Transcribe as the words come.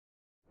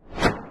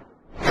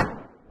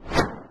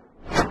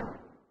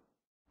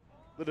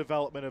the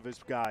development of his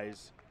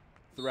guys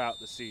throughout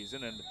the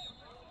season. And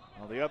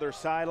on the other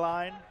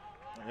sideline,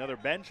 on the other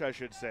bench, I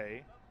should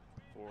say,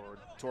 for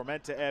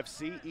Tormenta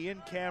FC,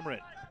 Ian Cameron.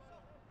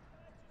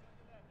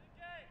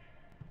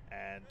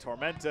 And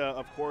Tormenta,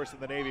 of course,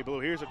 in the navy blue.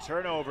 Here's a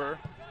turnover.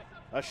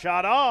 A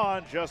shot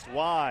on, just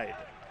wide.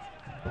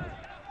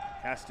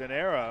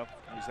 Castanera,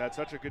 who's had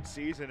such a good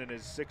season in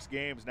his 6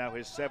 games, now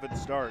his 7th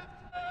start.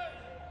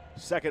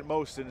 Second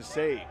most in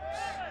saves.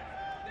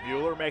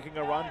 Mueller making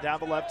a run down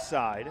the left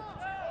side.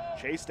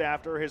 Chased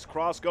after, his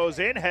cross goes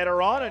in,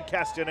 header on, and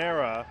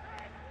Castanera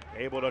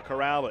able to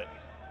corral it.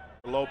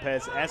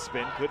 Lopez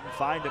Espin couldn't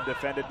find him,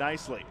 defended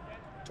nicely.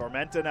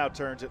 Tormenta now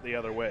turns it the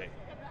other way.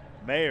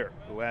 Mayr,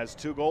 who has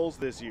 2 goals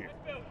this year.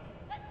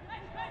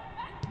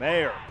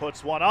 Mayr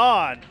puts one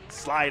on,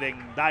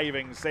 sliding,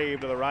 diving save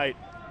to the right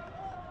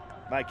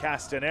by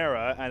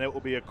Castanera, and it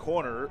will be a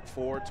corner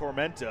for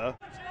Tormenta.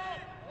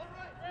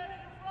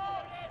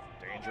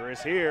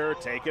 Dangerous here,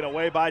 taken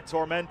away by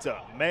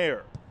Tormenta.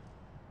 Mayr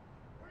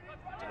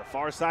to the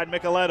far side,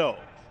 Micheletto.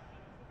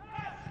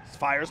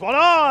 Fires one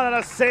on, and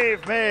a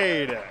save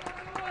made.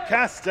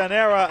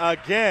 Castanera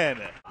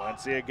again.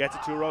 Valencia gets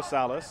it to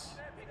Rosales.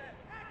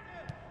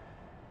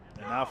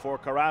 And now for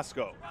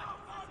Carrasco.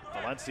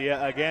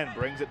 Valencia again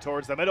brings it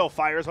towards the middle,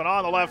 fires one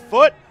on the left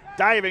foot,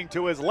 diving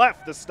to his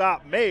left, the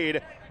stop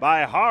made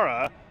by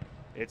Jara.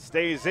 It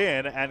stays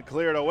in and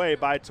cleared away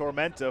by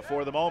Tormenta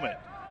for the moment.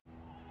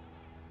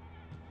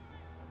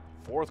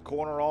 4th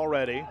corner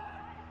already.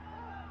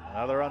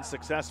 Another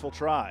unsuccessful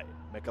try.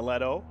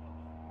 Micheletto.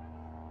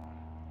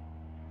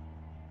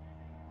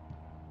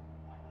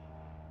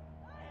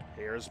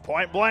 Here's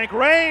point blank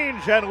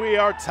range, and we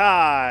are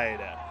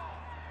tied.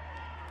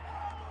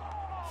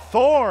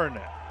 Thorn,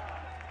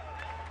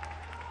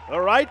 the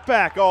right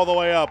back, all the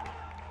way up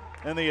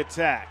in the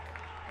attack.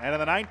 And in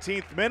the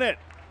 19th minute,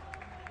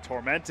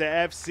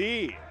 Tormenta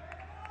FC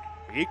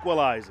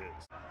equalizes.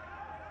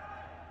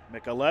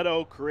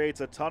 Micheletto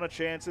creates a ton of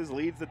chances,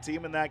 leads the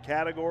team in that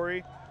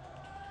category.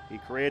 He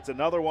creates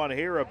another one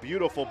here, a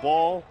beautiful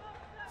ball.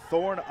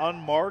 Thorn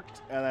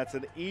unmarked, and that's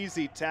an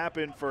easy tap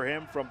in for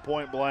him from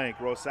point blank.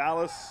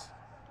 Rosales,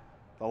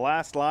 the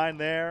last line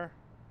there.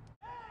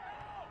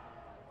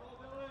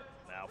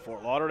 Now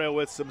Fort Lauderdale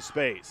with some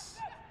space.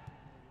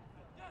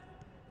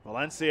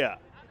 Valencia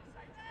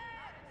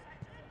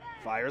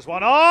fires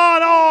one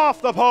on,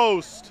 off the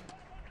post.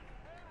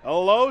 A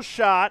low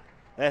shot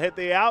that hit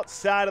the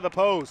outside of the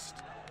post.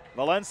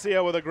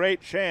 Valencia with a great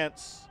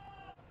chance.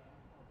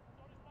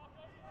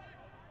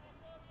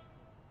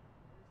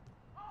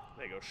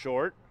 They go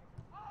short.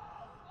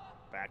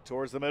 Back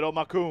towards the middle,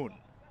 Makoun.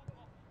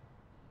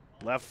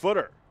 Left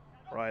footer.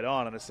 Right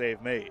on, and a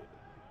save made.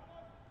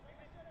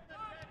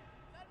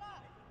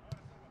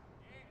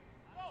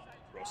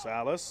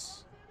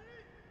 Rosales.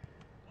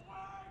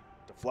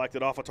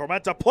 Deflected off a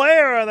Tormenta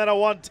player, and then a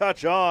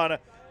one-touch on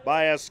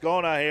by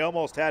Ascona. He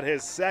almost had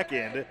his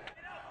second.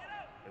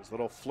 His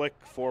little flick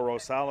for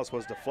Rosales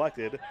was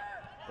deflected,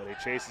 but he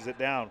chases it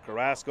down.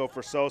 Carrasco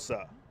for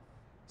Sosa.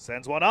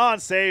 Sends one on,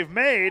 save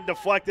made,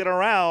 deflected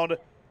around,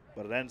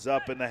 but it ends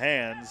up in the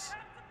hands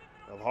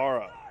of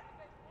Jara.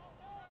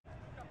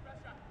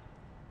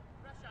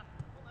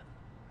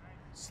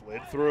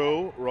 Slid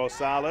through,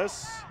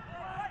 Rosales.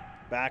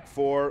 Back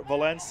for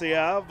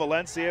Valencia.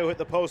 Valencia, who hit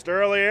the post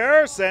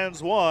earlier,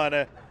 sends one,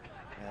 and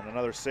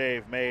another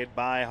save made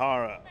by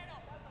Jara.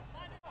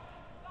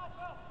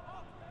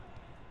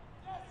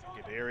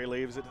 Gadiri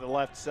leaves it to the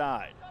left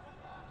side.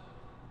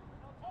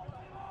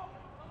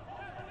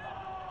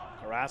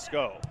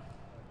 Carrasco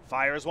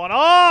fires one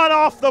on,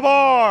 off the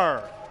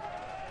bar.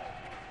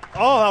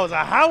 Oh, that was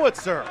a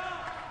howitzer.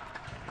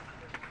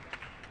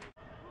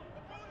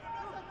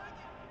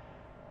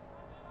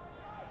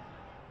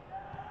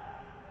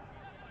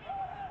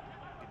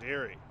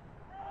 Gadiri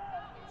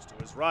moves to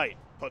his right,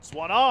 puts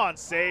one on,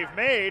 save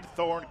made,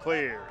 Thorn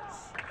clears.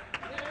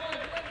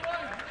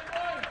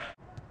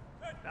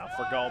 Now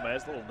for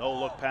Gomez, little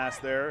no-look pass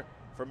there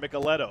for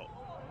Micheletto.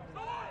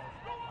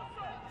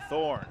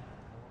 Thorn.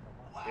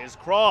 His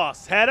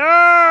cross,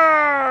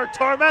 header!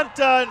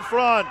 Tormenta in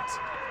front.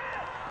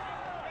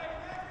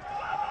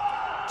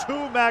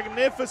 2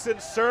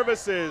 magnificent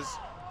services,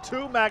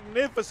 2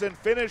 magnificent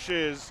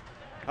finishes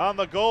on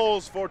the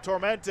goals for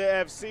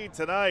Tormenta FC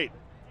tonight.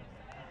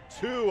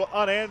 2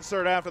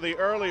 unanswered after the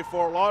early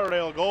Fort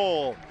Lauderdale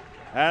goal.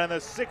 And in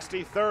the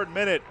 63rd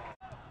minute,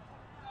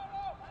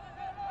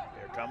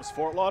 here comes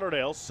Fort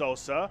Lauderdale.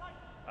 Sosa,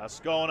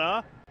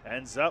 Ascona,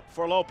 ends up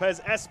for Lopez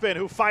Espin,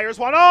 who fires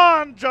one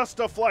on, just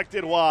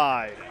deflected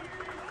wide.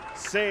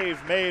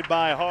 Save made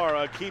by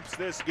Jara keeps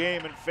this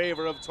game in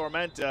favor of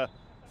Tormenta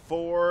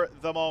for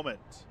the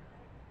moment.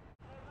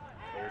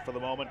 Clear for the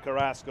moment,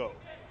 Carrasco.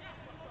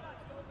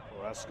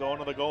 Carrasco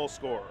into the goal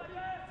scorer.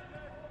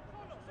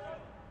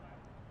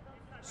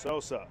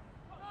 Sosa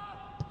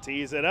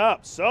tees it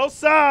up.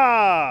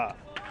 Sosa!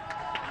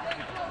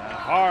 And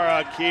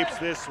Jara keeps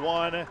this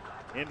one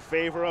in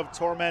favor of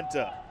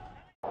Tormenta.